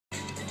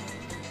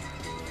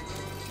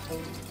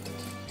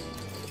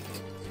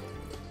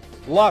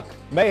Luck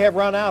may have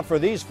run out for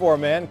these four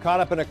men caught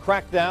up in a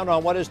crackdown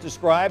on what is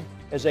described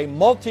as a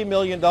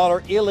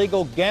multi-million-dollar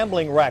illegal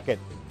gambling racket.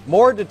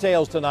 More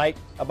details tonight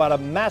about a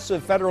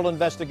massive federal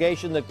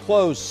investigation that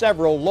closed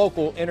several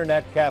local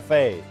internet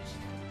cafes.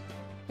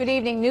 Good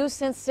evening. News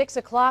since 6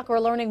 o'clock. We're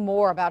learning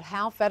more about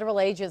how federal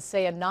agents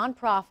say a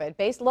nonprofit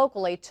based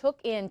locally took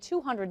in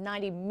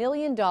 $290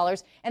 million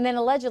and then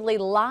allegedly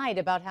lied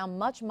about how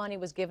much money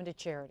was given to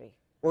charity.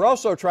 We're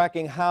also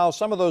tracking how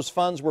some of those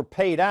funds were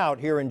paid out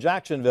here in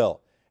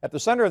Jacksonville. At the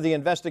center of the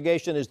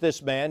investigation is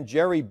this man,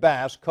 Jerry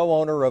Bass,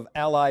 co-owner of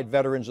Allied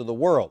Veterans of the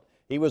World.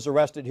 He was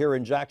arrested here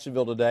in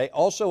Jacksonville today.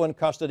 Also in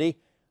custody,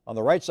 on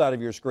the right side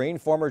of your screen,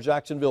 former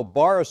Jacksonville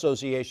Bar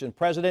Association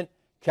President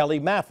Kelly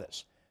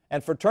Mathis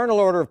and Fraternal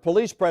Order of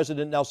Police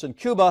President Nelson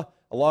Cuba,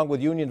 along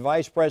with Union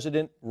Vice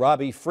President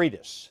Robbie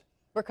Freitas.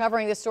 We're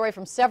covering this story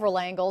from several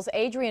angles.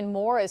 Adrian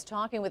Moore is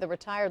talking with a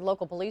retired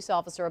local police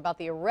officer about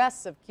the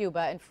arrests of Cuba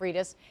and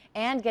Freitas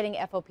and getting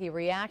FOP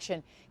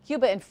reaction.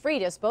 Cuba and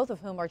Freitas, both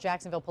of whom are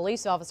Jacksonville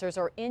police officers,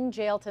 are in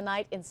jail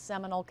tonight in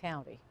Seminole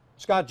County.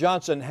 Scott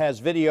Johnson has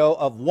video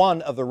of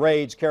one of the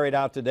raids carried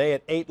out today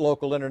at 8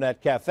 local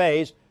internet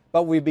cafes.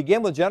 But we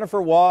begin with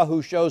Jennifer Waugh,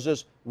 who shows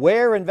us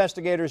where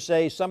investigators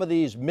say some of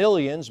these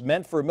millions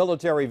meant for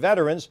military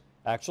veterans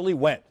actually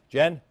went.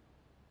 Jen?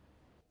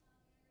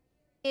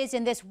 Is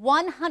in this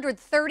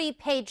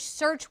 130-page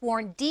search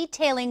warrant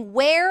detailing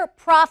where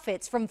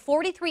profits from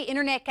 43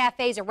 internet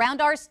cafes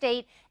around our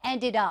state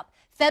ended up.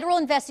 Federal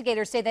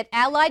investigators say that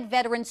Allied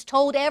Veterans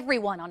told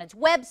everyone on its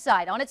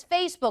website, on its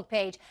Facebook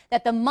page,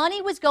 that the money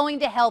was going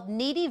to help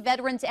needy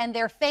veterans and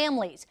their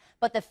families.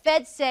 But the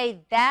feds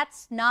say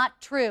that's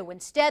not true.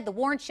 Instead, the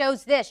warrant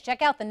shows this.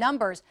 Check out the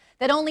numbers,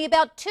 that only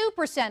about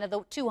 2% of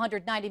the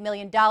 $290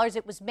 million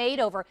it was made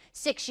over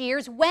 6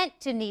 years went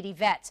to needy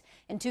vets.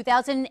 In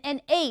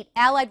 2008,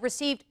 Allied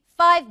received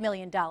 $5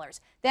 million,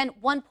 then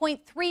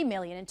 $1.3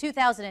 million in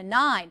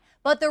 2009.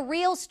 But the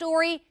real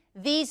story,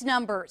 these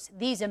numbers,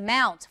 these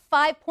amounts,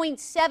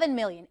 $5.7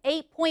 million,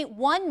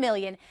 $8.1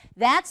 million,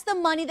 that's the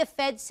money the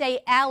feds say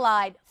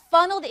Allied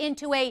funneled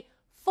into a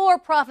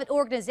for-profit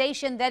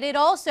organization that it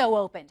also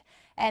opened,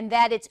 and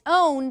that its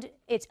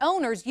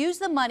owners use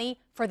the money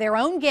for their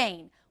own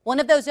gain. One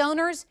of those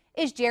owners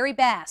is Jerry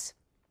Bass.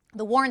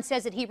 The warrant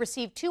says that he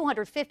received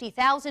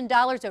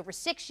 $250,000 over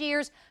 6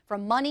 years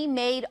from money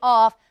made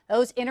off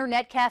those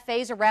internet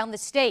cafes around the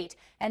state,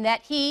 and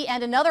that he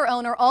and another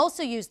owner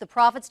also used the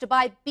profits to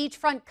buy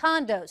beachfront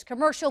condos,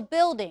 commercial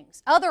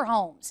buildings, other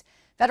homes.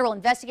 Federal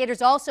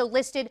investigators also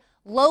listed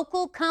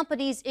local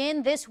companies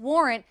in this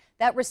warrant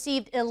that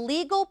received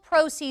illegal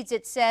proceeds,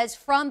 it says,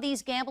 from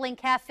these gambling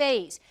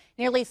cafes.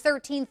 Nearly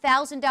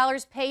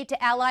 $13,000 paid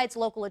to Allied's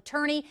local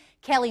attorney,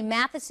 Kelly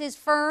Mathis's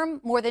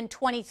firm, more than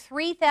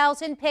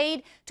 $23,000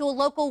 paid to a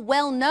local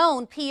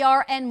well-known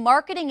PR and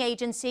marketing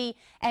agency,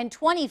 and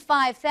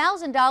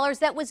 $25,000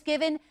 that was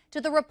given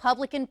to the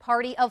Republican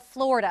Party of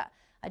Florida.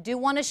 I do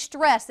want to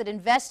stress that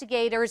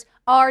investigators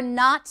are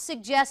not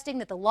suggesting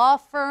that the law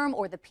firm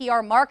or the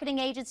PR marketing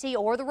agency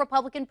or the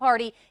Republican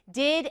Party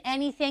did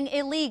anything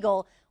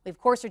illegal. We, of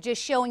course, are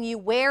just showing you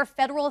where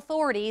federal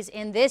authorities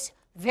in this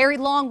very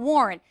long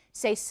warrant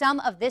say some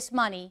of this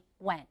money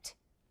went.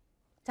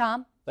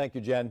 Tom? Thank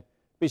you, Jen.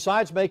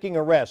 Besides making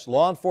arrests,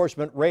 law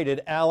enforcement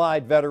raided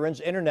Allied Veterans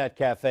internet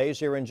cafes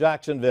here in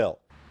Jacksonville.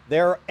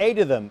 There are 8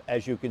 of them,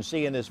 as you can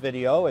see in this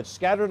video, at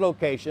scattered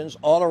locations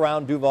all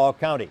around Duval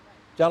County.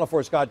 Channel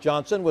 4 Scott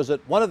Johnson was at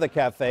one of the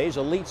cafes,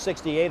 Elite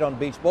 68 on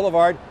Beach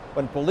Boulevard,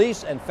 when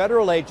police and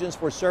federal agents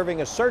were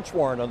serving a search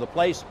warrant on the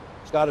place.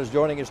 Scott is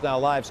joining us now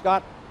live.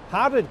 Scott,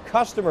 how did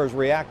customers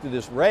react to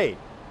this raid?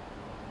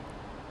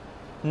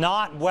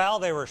 Not well.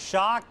 They were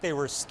shocked, they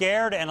were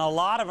scared, and a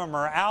lot of them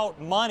are out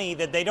money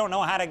that they don't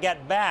know how to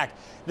get back.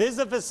 This is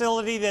a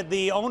facility that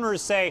the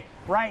owners say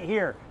right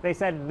here. They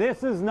said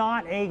this is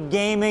not a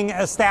gaming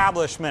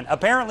establishment.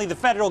 Apparently the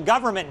federal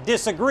government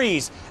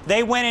disagrees.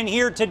 They went in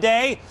here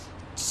today,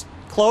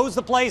 closed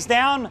the place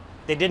down.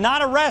 They did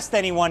not arrest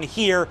anyone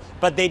here,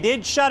 but they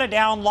did shut it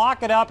down,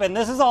 lock it up, and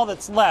this is all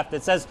that's left.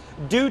 It says,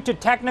 due to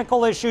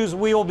technical issues,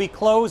 we will be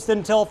closed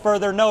until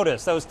further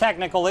notice. Those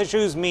technical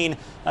issues mean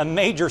a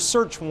major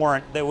search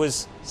warrant that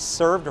was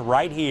served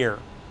right here.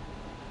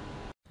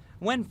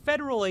 When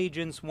federal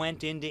agents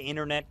went into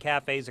internet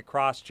cafes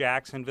across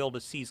Jacksonville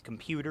to seize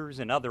computers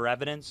and other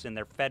evidence in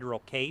their federal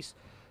case,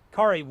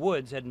 Kari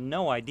Woods had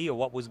no idea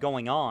what was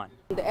going on.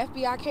 The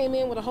FBI came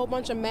in with a whole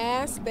bunch of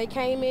masks. They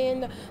came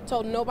in,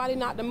 told nobody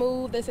not to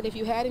move. They said if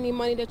you had any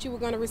money that you were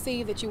going to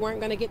receive, that you weren't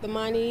going to get the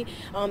money,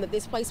 that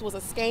this place was a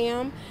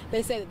scam.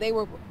 They said that they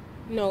were,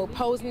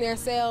 posing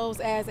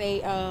themselves as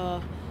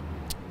a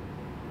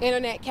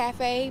internet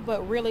cafe,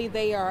 but really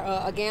they are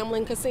a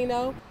gambling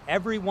casino.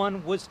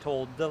 Everyone was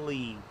told to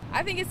leave.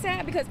 I think it's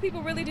sad because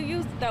people really do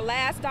use the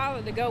last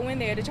dollar to go in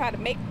there to try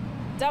to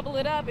double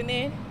it up, and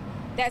then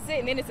that's it,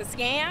 and then it's a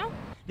scam.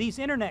 These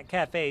internet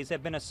cafes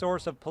have been a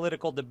source of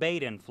political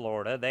debate in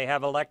Florida. They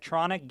have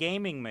electronic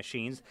gaming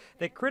machines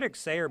that critics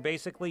say are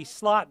basically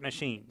slot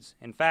machines.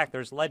 In fact,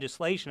 there's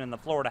legislation in the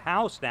Florida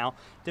House now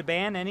to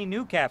ban any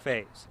new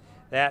cafes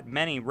that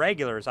many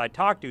regulars I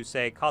talk to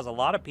say cause a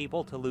lot of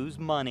people to lose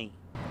money.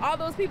 All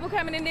those people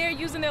coming in there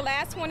using their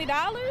last $20,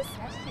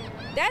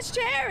 that's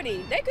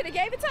charity. They could have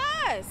gave it to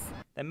us.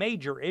 The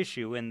major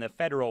issue in the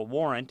federal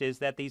warrant is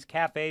that these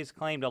cafes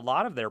claimed a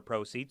lot of their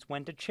proceeds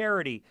went to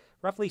charity,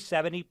 roughly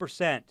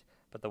 70%.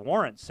 But the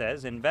warrant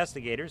says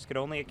investigators could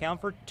only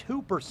account for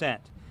 2%.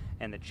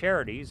 And the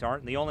charities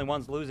aren't the only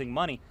ones losing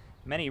money.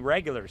 Many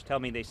regulars tell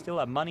me they still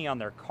have money on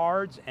their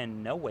cards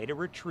and no way to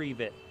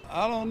retrieve it.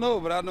 I don't know,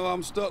 but I know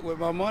I'm stuck with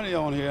my money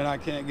on here and I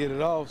can't get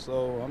it off,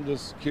 so I'm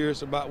just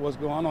curious about what's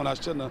going on. I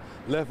shouldn't have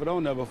left it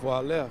on there before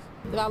I left.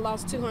 I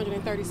lost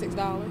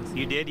 $236.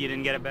 You did? You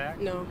didn't get it back?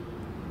 No.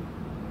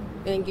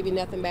 They didn't give you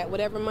nothing back.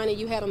 Whatever money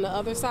you had on the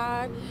other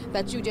side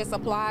that you just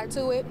applied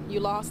to it, you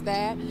lost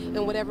that.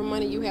 And whatever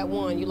money you had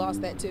won, you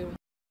lost that too.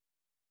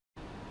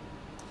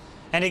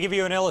 And to give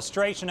you an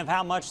illustration of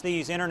how much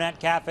these internet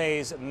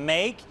cafes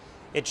make,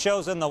 it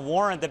shows in the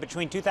warrant that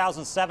between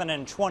 2007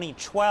 and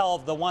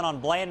 2012, the one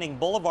on Blanding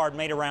Boulevard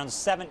made around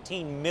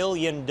 $17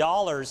 million.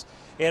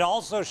 It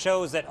also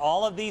shows that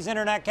all of these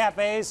internet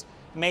cafes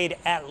made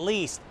at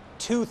least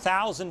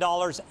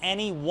 $2,000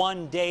 any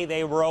one day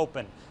they were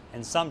open,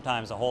 and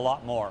sometimes a whole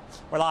lot more.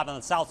 We're live on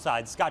the South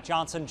Side. Scott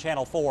Johnson,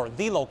 Channel 4,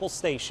 the local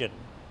station.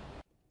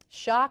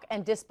 Shock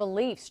and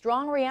disbelief.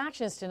 Strong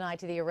reactions tonight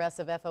to the arrest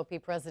of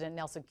FOP President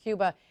Nelson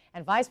Cuba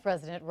and Vice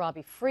President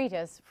Robbie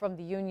Freitas from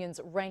the union's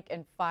rank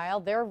and file.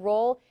 Their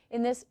role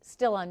in this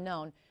still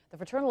unknown. The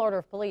Fraternal Order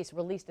of Police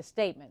released a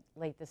statement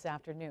late this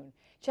afternoon.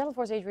 Channel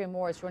 4's Adrian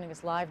Moore is joining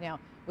us live now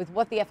with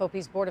what the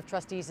FOP's Board of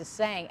Trustees is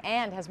saying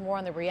and has more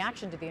on the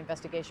reaction to the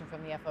investigation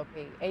from the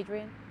FOP.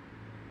 Adrian?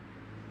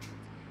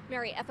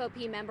 Mary,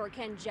 FOP member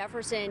Ken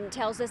Jefferson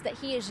tells us that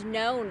he has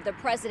known the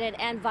president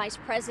and vice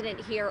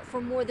president here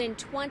for more than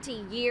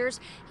 20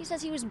 years. He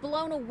says he was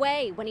blown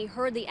away when he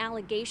heard the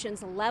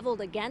allegations leveled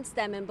against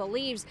them and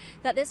believes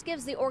that this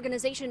gives the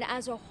organization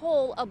as a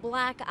whole a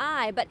black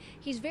eye. But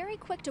he's very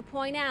quick to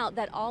point out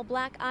that all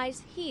black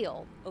eyes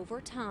heal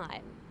over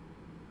time.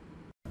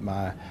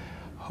 My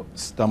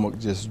stomach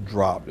just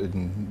dropped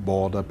and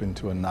boiled up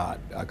into a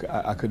knot.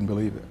 I couldn't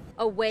believe it.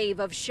 A wave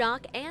of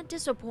shock and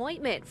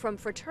disappointment from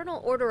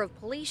Fraternal Order of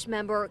Police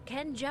member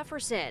Ken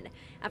Jefferson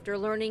after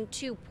learning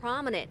two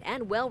prominent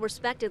and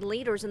well-respected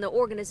leaders in the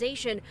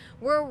organization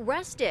were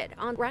arrested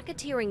on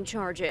racketeering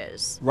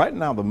charges. Right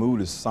now the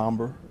mood is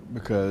somber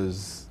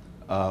because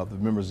the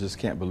members just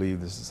can't believe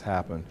this has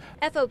happened.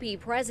 FOP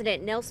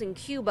President Nelson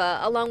Cuba,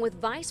 along with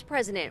Vice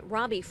President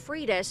Robbie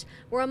Freitas,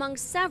 were among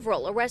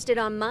several arrested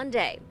on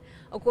Monday.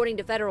 According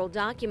to federal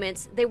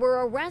documents, they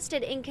were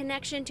arrested in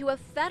connection to a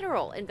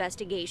federal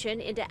investigation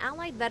into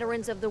Allied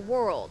Veterans of the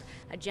World,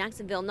 a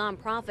Jacksonville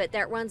nonprofit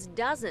that runs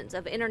dozens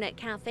of internet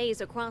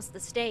cafes across the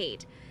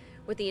state.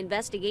 With the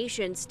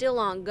investigation still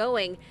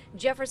ongoing,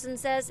 Jefferson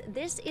says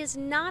this is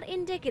not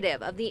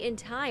indicative of the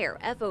entire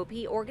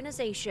FOP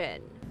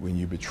organization. When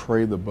you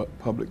betray the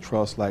public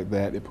trust like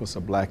that, it puts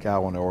a black eye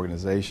on the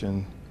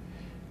organization,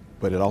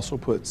 but it also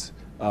puts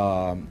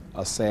a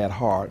sad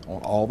heart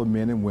on all the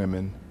men and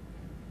women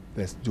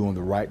that's doing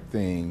the right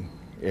thing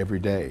every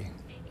day.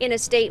 In a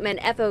statement,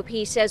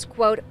 FOP says,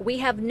 quote, "We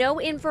have no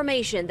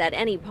information that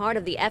any part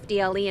of the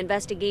FDLE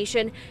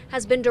investigation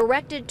has been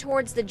directed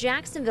towards the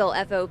Jacksonville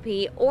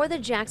FOP or the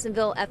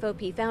Jacksonville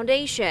FOP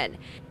Foundation.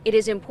 It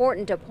is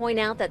important to point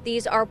out that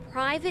these are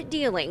private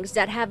dealings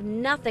that have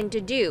nothing to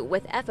do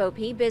with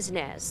FOP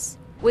business."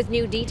 With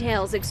new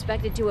details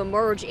expected to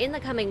emerge in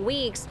the coming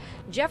weeks,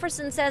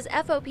 Jefferson says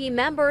FOP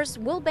members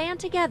will band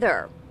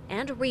together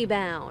and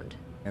rebound.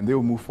 And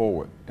they'll move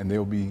forward, and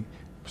they'll be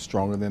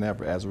stronger than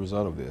ever as a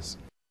result of this.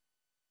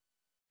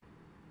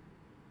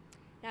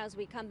 Now, as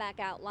we come back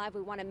out live,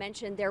 we want to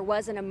mention there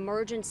was an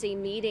emergency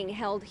meeting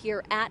held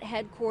here at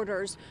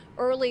headquarters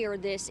earlier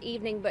this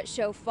evening, but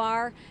so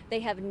far they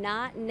have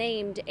not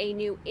named a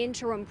new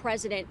interim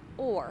president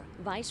or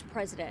vice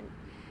president.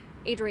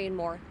 Adrian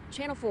Moore,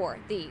 Channel 4,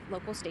 the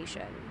local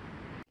station.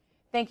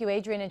 Thank you,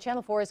 Adrian. And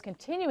Channel 4 is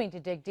continuing to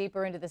dig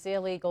deeper into this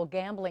illegal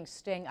gambling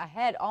sting.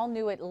 Ahead, all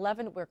new at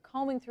 11, we're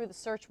combing through the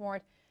search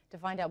warrant to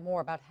find out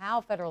more about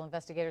how federal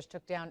investigators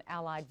took down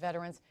Allied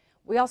veterans.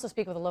 We also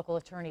speak with a local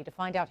attorney to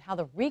find out how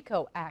the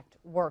RICO Act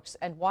works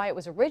and why it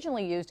was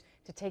originally used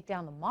to take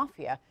down the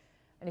mafia.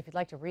 And if you'd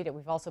like to read it,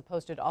 we've also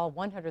posted all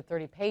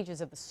 130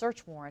 pages of the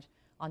search warrant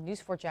on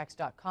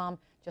news4jax.com.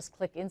 Just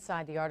click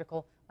inside the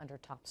article under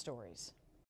top stories.